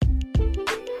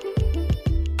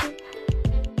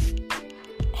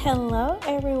Hello,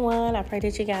 everyone. I pray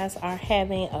that you guys are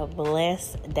having a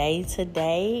blessed day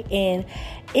today. And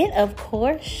it, of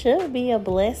course, should be a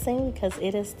blessing because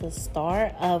it is the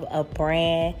start of a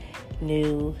brand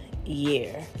new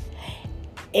year.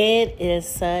 It is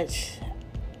such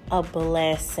a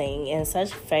blessing and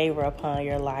such favor upon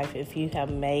your life if you have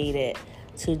made it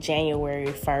to January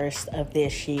 1st of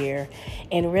this year.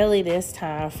 And really this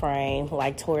time frame,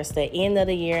 like towards the end of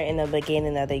the year and the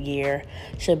beginning of the year,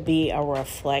 should be a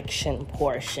reflection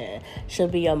portion.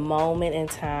 Should be a moment in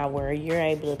time where you're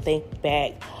able to think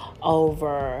back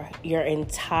over your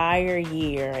entire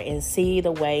year and see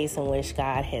the ways in which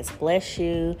God has blessed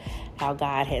you, how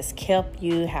God has kept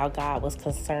you, how God was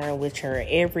concerned with your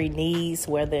every needs,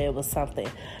 whether it was something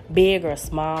big or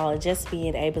small, and just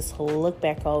being able to look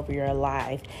back over your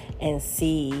life and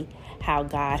see how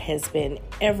God has been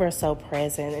ever so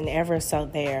present and ever so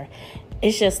there.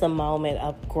 It's just a moment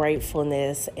of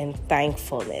gratefulness and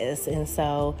thankfulness. And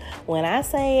so when I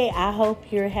say I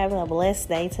hope you're having a blessed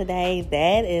day today,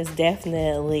 that is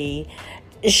definitely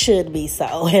should be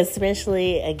so,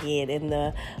 especially again in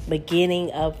the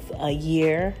beginning of a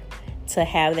year. To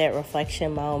have that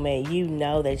reflection moment, you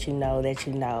know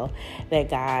that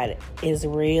God is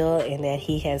real and that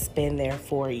He has been there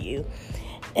for you.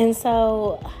 And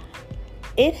so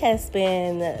it has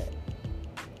been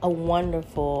a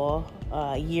wonderful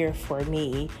year for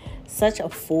me. Such a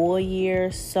full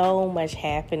year, so much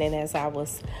happening as I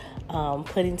was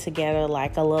putting together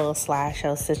like a little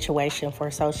slideshow situation for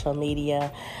social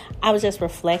media. I was just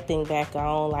reflecting back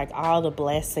on like all the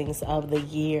blessings of the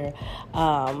year,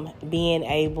 being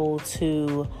able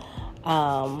to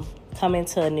come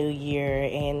into a new year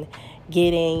and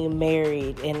getting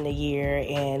married in the year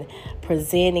and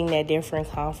presenting at different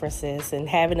conferences and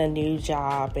having a new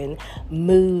job and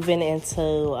moving into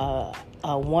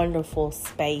a wonderful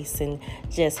space and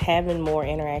just having more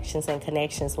interactions and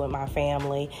connections with my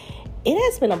family. It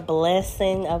has been a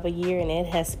blessing of a year and it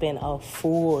has been a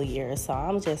full year. So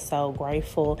I'm just so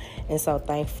grateful and so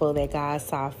thankful that God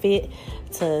saw fit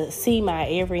to see my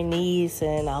every needs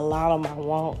and a lot of my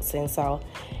wants. And so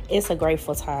it's a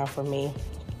grateful time for me.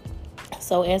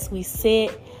 So as we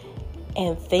sit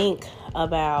and think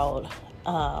about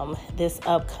this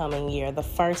upcoming year, the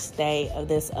first day of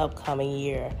this upcoming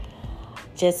year,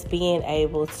 just being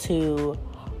able to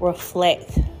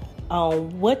reflect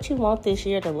on what you want this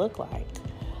year to look like.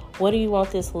 What do you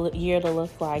want this year to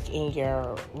look like in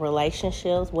your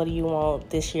relationships? What do you want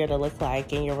this year to look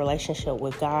like in your relationship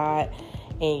with God,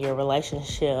 in your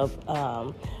relationship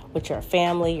with your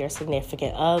family, your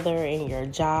significant other, in your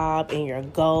job, in your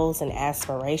goals and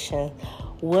aspirations?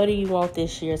 What do you want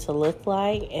this year to look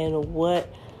like, and what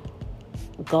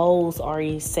goals are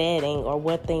you setting, or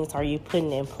what things are you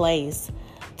putting in place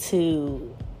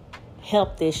to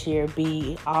help this year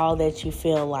be all that you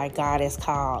feel like God has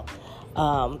called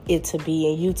it to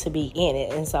be and you to be in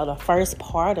it? And so the first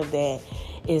part of that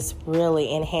is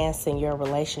really enhancing your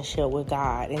relationship with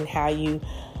God, and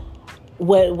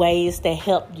what ways that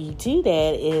help you do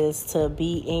that is to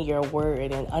be in your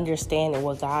word and understanding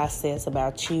what God says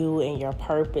about you and your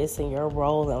purpose and your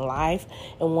role in life.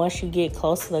 And once you get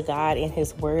closer to God in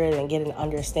His word and get an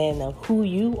understanding of who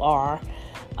you are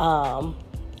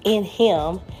in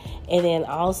Him, and then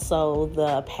also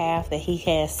the path that He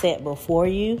has set before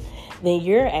you, then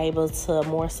you're able to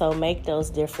more so make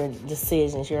those different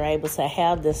decisions. You're able to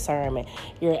have discernment.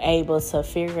 You're able to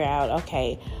figure out,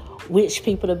 okay, which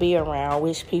people to be around,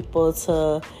 which people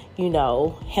to,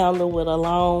 handle with a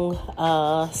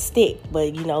long stick,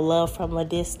 but, love from a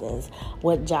distance,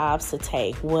 what jobs to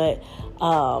take, what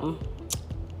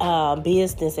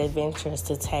business adventures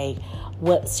to take,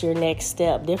 what's your next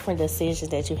step, different decisions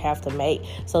that you have to make.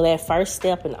 So that first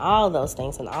step in all those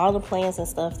things and all the plans and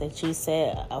stuff that you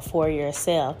set for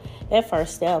yourself, that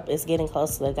first step is getting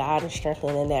closer to God and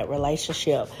strengthening that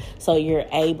relationship. So you're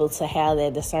able to have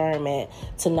that discernment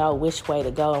to know which way to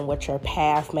go and what your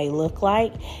path may look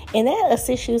like. And that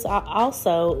assists you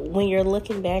also when you're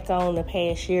looking back on the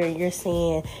past year, you're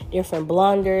seeing different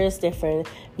blunders, different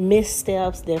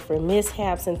missteps, different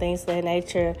mishaps and things of that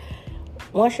nature.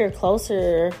 Once you're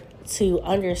closer to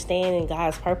understanding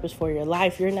God's purpose for your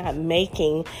life, you're not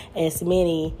making as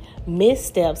many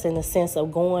missteps in the sense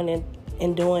of going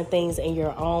and doing things in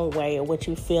your own way, or what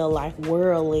you feel like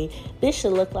worldly. This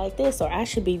should look like this, or I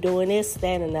should be doing this,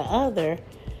 that, and the other.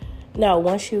 No,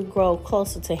 once you grow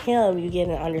closer to Him, you get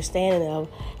an understanding of,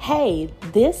 hey,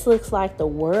 this looks like the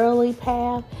worldly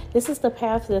path. This is the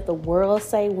path that the world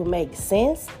say would make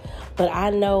sense. But I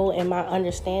know in my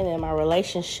understanding, in my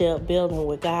relationship building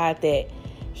with God, that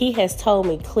He has told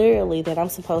me clearly that I'm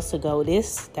supposed to go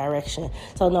this direction.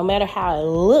 So no matter how it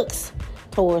looks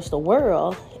towards the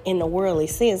world, in the worldly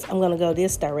sense, I'm going to go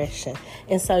this direction.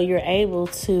 And so you're able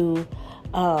to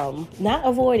not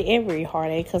avoid every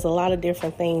heartache, because a lot of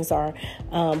different things are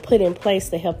put in place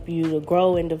to help you to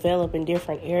grow and develop in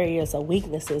different areas of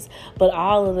weaknesses. But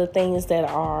all of the things that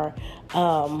are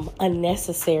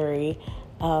unnecessary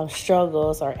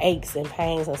struggles or aches and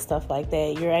pains and stuff like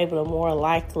that, you're able to more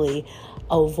likely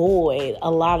avoid a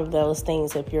lot of those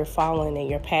things if you're following in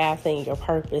your path and your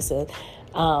purpose and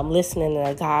listening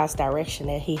to God's direction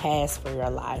that He has for your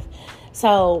life.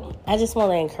 So I just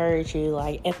want to encourage you,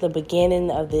 like at the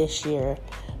beginning of this year,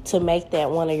 to make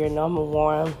that one of your number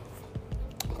one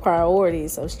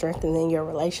priorities of strengthening your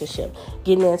relationship,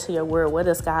 getting into your word. What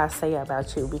does God say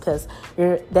about you? Because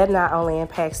that not only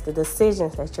impacts the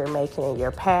decisions that you're making in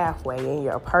your pathway and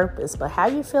your purpose, but how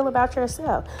you feel about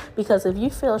yourself. Because if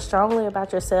you feel strongly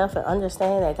about yourself and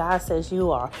understand that God says you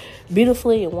are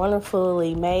beautifully and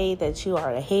wonderfully made, that you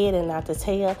are the head and not the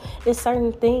tail, there's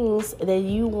certain things that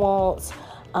you won't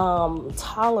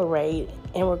tolerate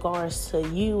in regards to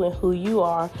you and who you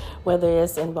are, whether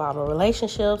it's involving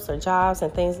relationships or jobs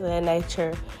and things of that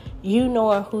nature. You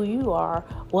knowing who you are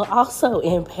will also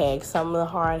impact some of the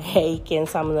heartache and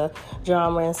some of the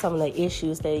drama and some of the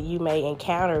issues that you may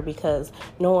encounter, because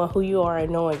knowing who you are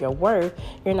and knowing your worth,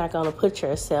 you're not going to put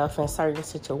yourself in certain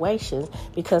situations,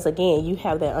 because again, you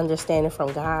have that understanding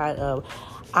from God of,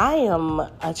 I am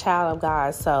a child of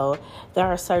God, so there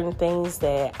are certain things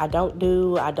that I don't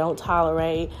do, I don't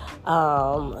tolerate,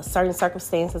 certain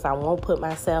circumstances I won't put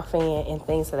myself in, and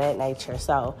things of that nature.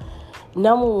 So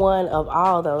number one of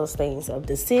all those things, of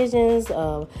decisions,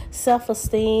 of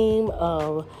self-esteem,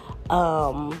 of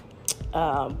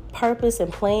purpose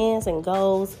and plans and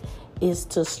goals, is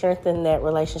to strengthen that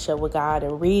relationship with God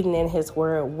and reading in His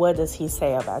Word. What does He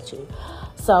say about you?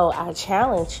 So I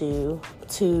challenge you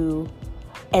to,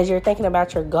 as you're thinking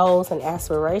about your goals and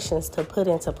aspirations, to put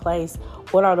into place,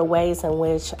 what are the ways in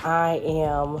which I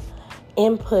am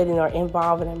inputting or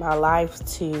involving in my life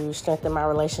to strengthen my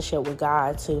relationship with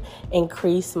God, to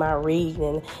increase my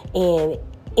reading. And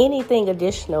anything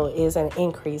additional is an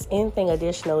increase. Anything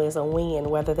additional is a win,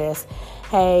 whether that's,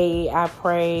 hey, I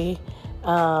pray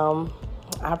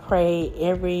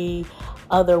every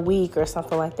other week or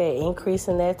something like that,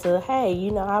 increasing that to, hey,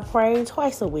 I pray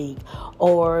twice a week,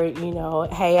 or,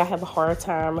 hey, I have a hard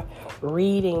time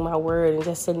reading my word and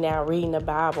just sitting down reading the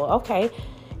Bible. Okay,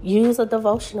 use a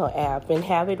devotional app and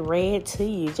have it read to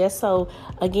you, just so,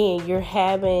 again, you're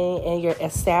having and you're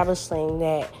establishing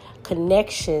that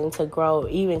connection to grow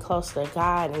even closer to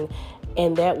God.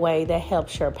 And that way, that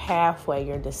helps your pathway,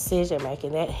 your decision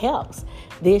making. That helps.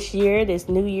 This year, this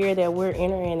new year that we're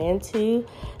entering into,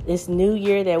 this new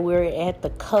year that we're at the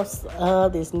cusp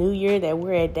of, this new year that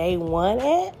we're at day one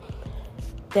at,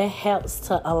 that helps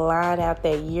to align out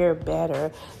that year better.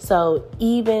 So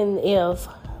even if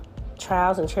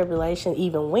trials and tribulations,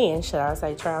 even when, should I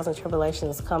say, trials and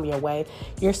tribulations come your way,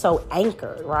 you're so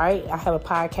anchored, right? I have a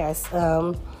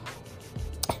podcast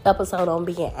episode on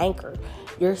being anchored.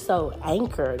 You're so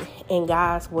anchored in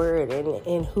God's word and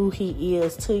in who He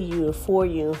is to you and for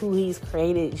you and who He's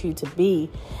created you to be.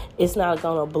 It's not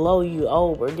going to blow you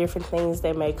over. Different things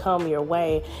that may come your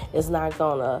way is not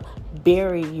going to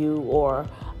bury you, or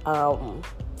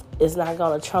it's not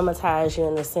going to traumatize you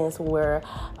in the sense where,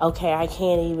 okay, I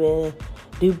can't even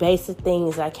do basic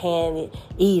things. I can't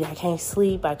eat. I can't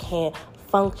sleep. I can't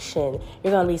function.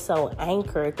 You're going to be so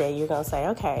anchored that you're going to say,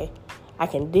 okay, I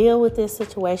can deal with this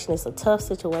situation. It's a tough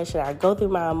situation. I go through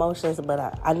my emotions,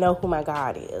 but I know who my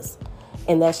God is.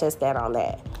 And that's just that on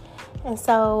that. And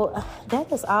so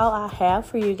that is all I have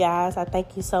for you guys. I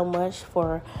thank you so much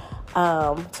for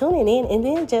tuning in. And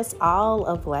then just all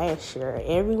of last year,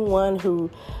 everyone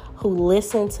who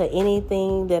listened to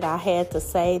anything that I had to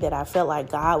say that I felt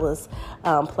like God was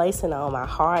placing on my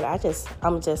heart.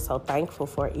 I'm just so thankful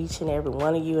for each and every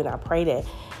one of you. And I pray that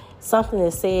something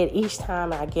is said each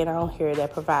time I get on here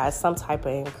that provides some type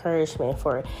of encouragement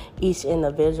for each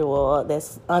individual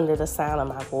that's under the sound of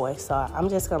my voice. So I'm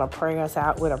just going to pray us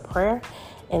out with a prayer.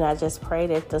 And I just pray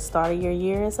that the start of your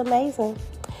year is amazing.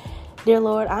 Dear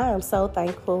Lord, I am so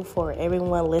thankful for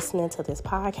everyone listening to this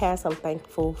podcast. I'm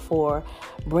thankful for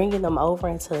bringing them over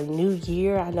into a new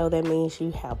year. I know that means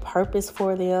you have purpose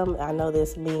for them. I know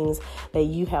this means that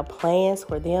you have plans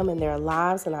for them in their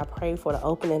lives. And I pray for the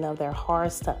opening of their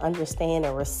hearts to understand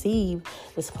and receive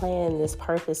this plan and this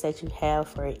purpose that you have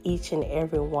for each and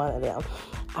every one of them.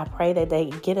 I pray that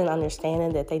they get an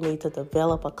understanding that they need to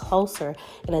develop a closer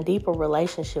and a deeper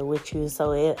relationship with you,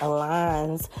 so it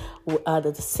aligns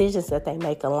the decisions that they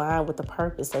make align with the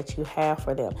purpose that you have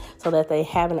for them, so that they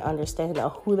have an understanding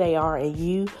of who they are in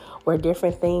you, where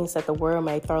different things that the world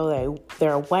may throw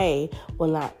their way will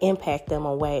not impact them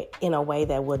in a way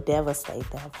that will devastate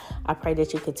them. I pray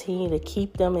that you continue to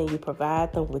keep them and you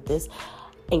provide them with this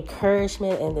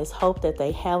encouragement and this hope that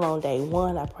they have on day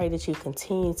one. I pray that you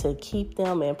continue to keep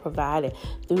them and provide it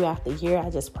throughout the year. I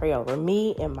just pray over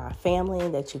me and my family,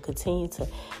 and that you continue to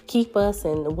keep us,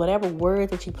 and whatever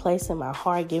word that you place in my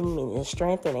heart, give me the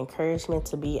strength and encouragement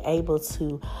to be able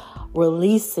to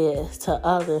release it to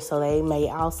others, so they may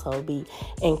also be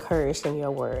encouraged in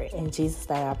your word. In Jesus'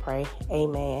 name I pray.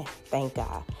 Amen. Thank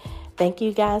God. Thank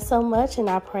you guys so much, and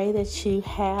I pray that you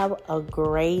have a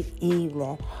great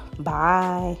evening.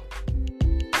 Bye.